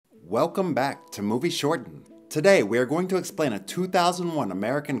Welcome back to Movie Shortened. Today we are going to explain a 2001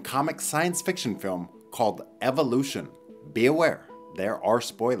 American comic science fiction film called Evolution. Be aware, there are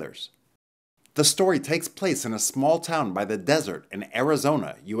spoilers. The story takes place in a small town by the desert in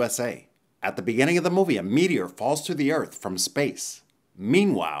Arizona, USA. At the beginning of the movie, a meteor falls to the Earth from space.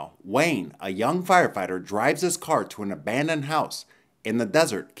 Meanwhile, Wayne, a young firefighter, drives his car to an abandoned house in the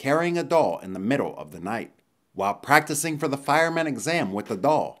desert carrying a doll in the middle of the night. While practicing for the fireman exam with the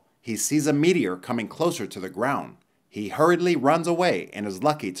doll, he sees a meteor coming closer to the ground. He hurriedly runs away and is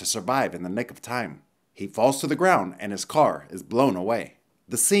lucky to survive in the nick of time. He falls to the ground and his car is blown away.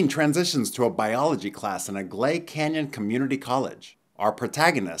 The scene transitions to a biology class in a Glay Canyon Community College. Our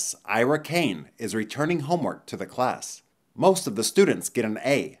protagonist, Ira Kane, is returning homework to the class. Most of the students get an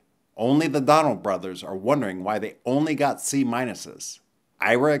A. Only the Donald brothers are wondering why they only got C minuses.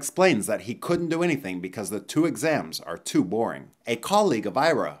 Ira explains that he couldn't do anything because the two exams are too boring. A colleague of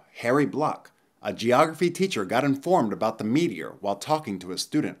Ira, Harry Block, a geography teacher, got informed about the meteor while talking to a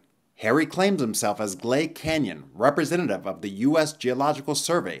student. Harry claims himself as Glay Canyon, representative of the U.S. Geological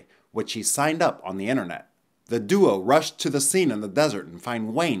Survey, which he signed up on the internet. The duo rushed to the scene in the desert and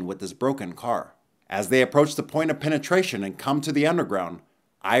find Wayne with his broken car. As they approach the point of penetration and come to the underground,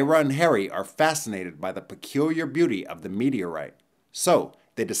 Ira and Harry are fascinated by the peculiar beauty of the meteorite. So,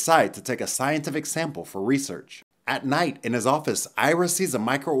 they decide to take a scientific sample for research. At night, in his office, Ira sees a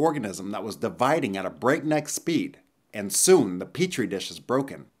microorganism that was dividing at a breakneck speed, and soon the petri dish is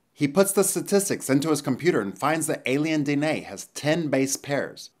broken. He puts the statistics into his computer and finds that alien DNA has 10 base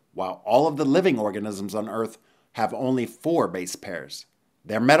pairs, while all of the living organisms on Earth have only 4 base pairs.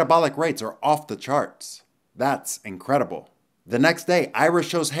 Their metabolic rates are off the charts. That's incredible. The next day, Ira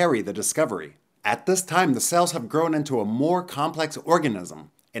shows Harry the discovery. At this time, the cells have grown into a more complex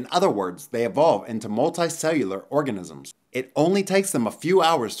organism. In other words, they evolve into multicellular organisms. It only takes them a few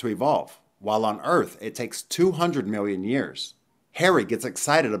hours to evolve, while on Earth it takes 200 million years. Harry gets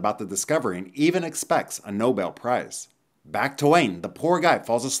excited about the discovery and even expects a Nobel Prize. Back to Wayne, the poor guy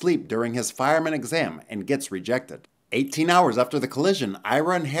falls asleep during his fireman exam and gets rejected. 18 hours after the collision,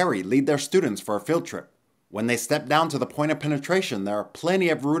 Ira and Harry lead their students for a field trip. When they step down to the point of penetration, there are plenty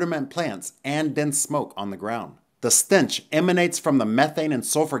of rudiment plants and dense smoke on the ground. The stench emanates from the methane and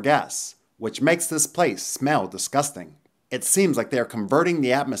sulfur gas, which makes this place smell disgusting. It seems like they are converting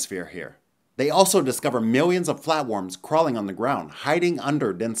the atmosphere here. They also discover millions of flatworms crawling on the ground, hiding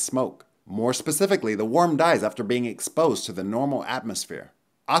under dense smoke. More specifically, the worm dies after being exposed to the normal atmosphere.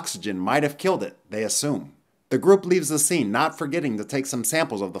 Oxygen might have killed it, they assume. The group leaves the scene, not forgetting to take some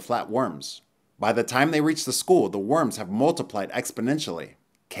samples of the flatworms. By the time they reach the school, the worms have multiplied exponentially.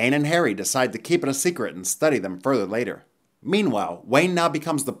 Kane and Harry decide to keep it a secret and study them further later. Meanwhile, Wayne now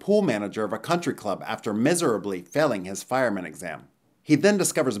becomes the pool manager of a country club after miserably failing his fireman exam. He then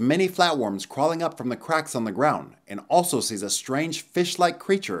discovers many flatworms crawling up from the cracks on the ground and also sees a strange fish-like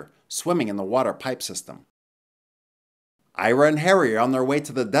creature swimming in the water pipe system. Ira and Harry are on their way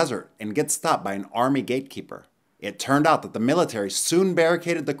to the desert and get stopped by an army gatekeeper. It turned out that the military soon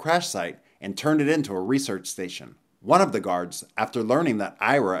barricaded the crash site and turned it into a research station. One of the guards, after learning that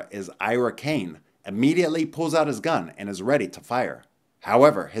Ira is Ira Kane, immediately pulls out his gun and is ready to fire.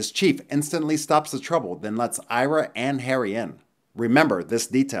 However, his chief instantly stops the trouble, then lets Ira and Harry in. Remember this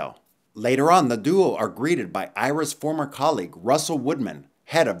detail. Later on, the duo are greeted by Ira's former colleague, Russell Woodman,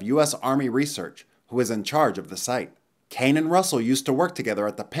 head of U.S. Army Research, who is in charge of the site. Kane and Russell used to work together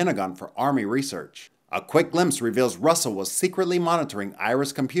at the Pentagon for Army research. A quick glimpse reveals Russell was secretly monitoring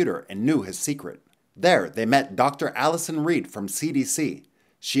Ira's computer and knew his secret. There, they met Dr. Allison Reed from CDC.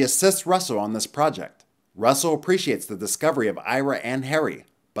 She assists Russell on this project. Russell appreciates the discovery of Ira and Harry,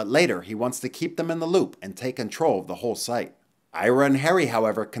 but later he wants to keep them in the loop and take control of the whole site. Ira and Harry,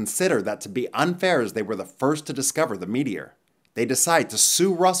 however, consider that to be unfair as they were the first to discover the meteor. They decide to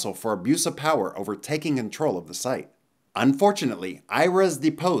sue Russell for abuse of power over taking control of the site. Unfortunately, Ira is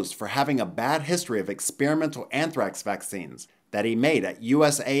deposed for having a bad history of experimental anthrax vaccines that he made at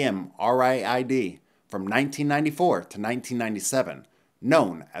USAM RIID from 1994 to 1997,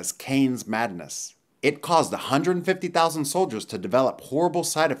 known as Kane's Madness. It caused 150,000 soldiers to develop horrible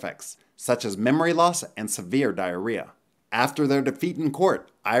side effects, such as memory loss and severe diarrhea. After their defeat in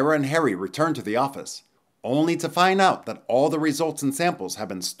court, Ira and Harry return to the office, only to find out that all the results and samples have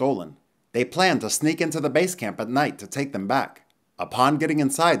been stolen. They plan to sneak into the base camp at night to take them back. Upon getting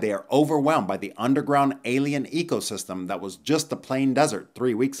inside, they are overwhelmed by the underground alien ecosystem that was just a plain desert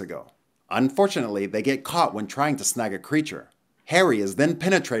 3 weeks ago. Unfortunately, they get caught when trying to snag a creature. Harry is then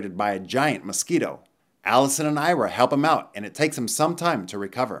penetrated by a giant mosquito. Allison and Ira help him out, and it takes him some time to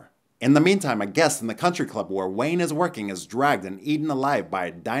recover. In the meantime, a guest in the country club where Wayne is working is dragged and eaten alive by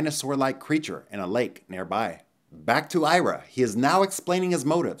a dinosaur-like creature in a lake nearby. Back to Ira, he is now explaining his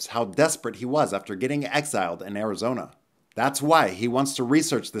motives, how desperate he was after getting exiled in Arizona. That's why he wants to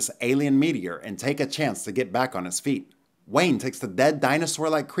research this alien meteor and take a chance to get back on his feet. Wayne takes the dead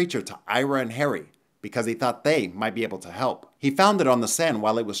dinosaur-like creature to Ira and Harry because he thought they might be able to help. He found it on the sand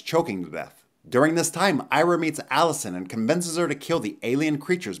while it was choking to death. During this time, Ira meets Allison and convinces her to kill the alien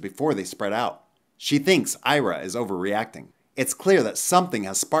creatures before they spread out. She thinks Ira is overreacting. It's clear that something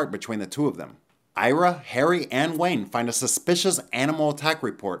has sparked between the two of them. Ira, Harry, and Wayne find a suspicious animal attack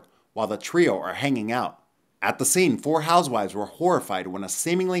report while the trio are hanging out. At the scene, 4 housewives were horrified when a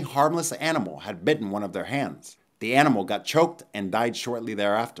seemingly harmless animal had bitten one of their hands. The animal got choked and died shortly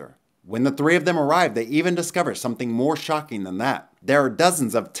thereafter. When the 3 of them arrive, they even discover something more shocking than that. There are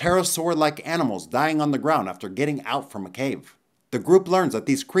dozens of pterosaur-like animals dying on the ground after getting out from a cave. The group learns that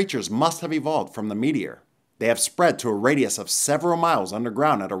these creatures must have evolved from the meteor. They have spread to a radius of several miles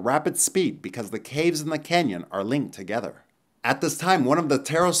underground at a rapid speed because the caves in the canyon are linked together. At this time, one of the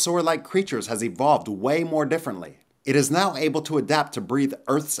pterosaur-like creatures has evolved way more differently. It is now able to adapt to breathe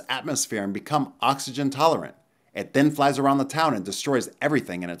Earth's atmosphere and become oxygen tolerant. It then flies around the town and destroys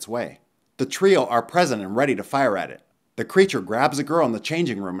everything in its way. The trio are present and ready to fire at it. The creature grabs a girl in the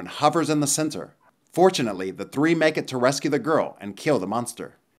changing room and hovers in the center. Fortunately, the 3 make it to rescue the girl and kill the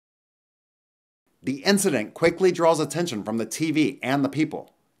monster. The incident quickly draws attention from the TV and the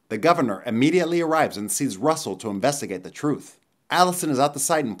people. The governor immediately arrives and sees Russell to investigate the truth. Allison is at the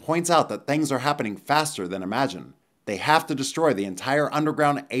site and points out that things are happening faster than imagined. They have to destroy the entire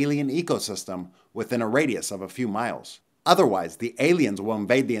underground alien ecosystem within a radius of a few miles. Otherwise, the aliens will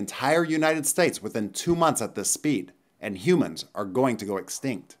invade the entire United States within 2 months at this speed, and humans are going to go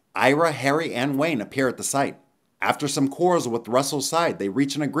extinct. Ira, Harry, and Wayne appear at the site. After some quarrels with Russell's side, they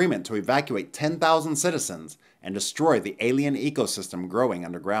reach an agreement to evacuate 10,000 citizens and destroy the alien ecosystem growing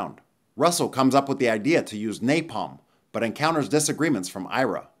underground. Russell comes up with the idea to use napalm, but encounters disagreements from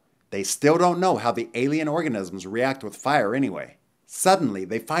Ira. They still don't know how the alien organisms react with fire anyway. Suddenly,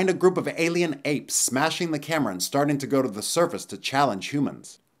 they find a group of alien apes smashing the camera and starting to go to the surface to challenge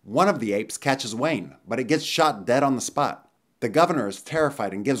humans. One of the apes catches Wayne, but it gets shot dead on the spot. The governor is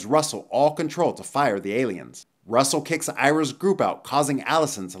terrified and gives Russell all control to fire the aliens. Russell kicks Ira's group out, causing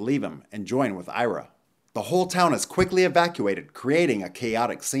Allison to leave him and join with Ira. The whole town is quickly evacuated, creating a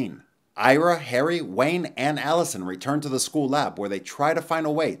chaotic scene. Ira, Harry, Wayne, and Allison return to the school lab where they try to find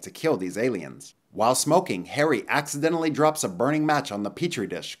a way to kill these aliens. While smoking, Harry accidentally drops a burning match on the petri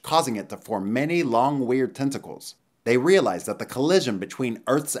dish, causing it to form many long, weird tentacles. They realize that the collision between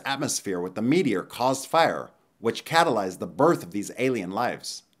Earth's atmosphere with the meteor caused fire, which catalyzed the birth of these alien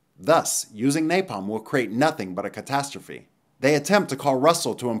lives. Thus, using napalm will create nothing but a catastrophe. They attempt to call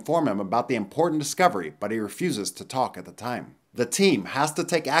Russell to inform him about the important discovery, but he refuses to talk at the time. The team has to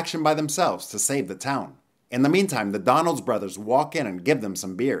take action by themselves to save the town. In the meantime, the Donalds brothers walk in and give them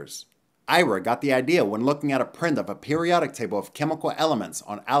some beers. Ira got the idea when looking at a print of a periodic table of chemical elements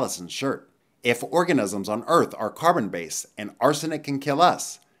on Allison's shirt. If organisms on Earth are carbon-based and arsenic can kill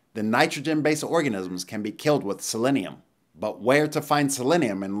us, then nitrogen-based organisms can be killed with selenium. But where to find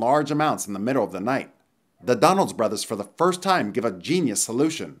selenium in large amounts in the middle of the night? The Donalds brothers for the first time give a genius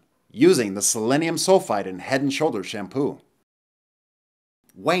solution, using the selenium sulfide in Head & Shoulders shampoo.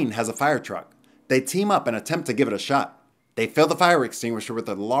 Wayne has a fire truck. They team up and attempt to give it a shot. They fill the fire extinguisher with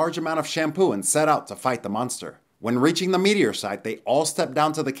a large amount of shampoo and set out to fight the monster. When reaching the meteor site, they all step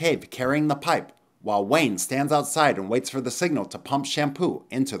down to the cave carrying the pipe, while Wayne stands outside and waits for the signal to pump shampoo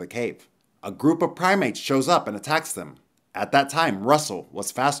into the cave. A group of primates shows up and attacks them. At that time, Russell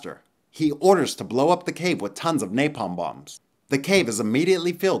was faster. He orders to blow up the cave with tons of napalm bombs. The cave is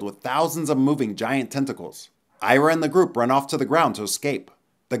immediately filled with thousands of moving giant tentacles. Ira and the group run off to the ground to escape.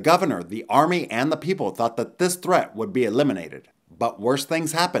 The governor, the army, and the people thought that this threat would be eliminated. But worse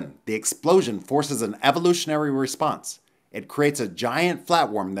things happen. The explosion forces an evolutionary response. It creates a giant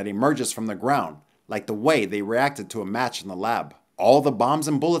flatworm that emerges from the ground, like the way they reacted to a match in the lab. All the bombs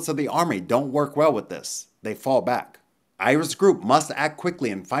and bullets of the army don't work well with this. They fall back. Ira's group must act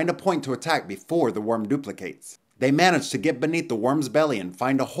quickly and find a point to attack before the worm duplicates. They manage to get beneath the worm's belly and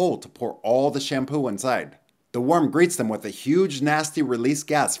find a hole to pour all the shampoo inside. The worm greets them with a huge, nasty release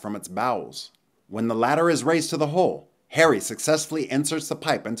gas from its bowels. When the ladder is raised to the hole, Harry successfully inserts the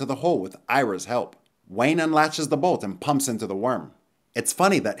pipe into the hole with Ira's help. Wayne unlatches the bolt and pumps into the worm. It's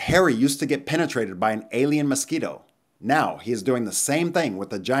funny that Harry used to get penetrated by an alien mosquito. Now he is doing the same thing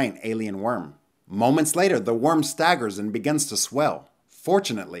with a giant alien worm. Moments later, the worm staggers and begins to swell.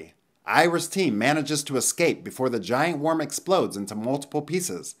 Fortunately, Ira's team manages to escape before the giant worm explodes into multiple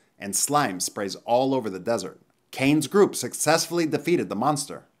pieces and slime sprays all over the desert. Kane's group successfully defeated the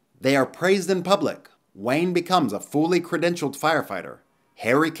monster. They are praised in public. Wayne becomes a fully credentialed firefighter.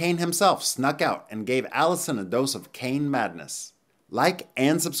 Harry Kane himself snuck out and gave Allison a dose of Kane madness. Like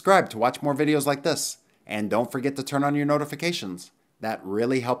and subscribe to watch more videos like this. And don't forget to turn on your notifications. That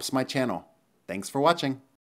really helps my channel. Thanks for watching.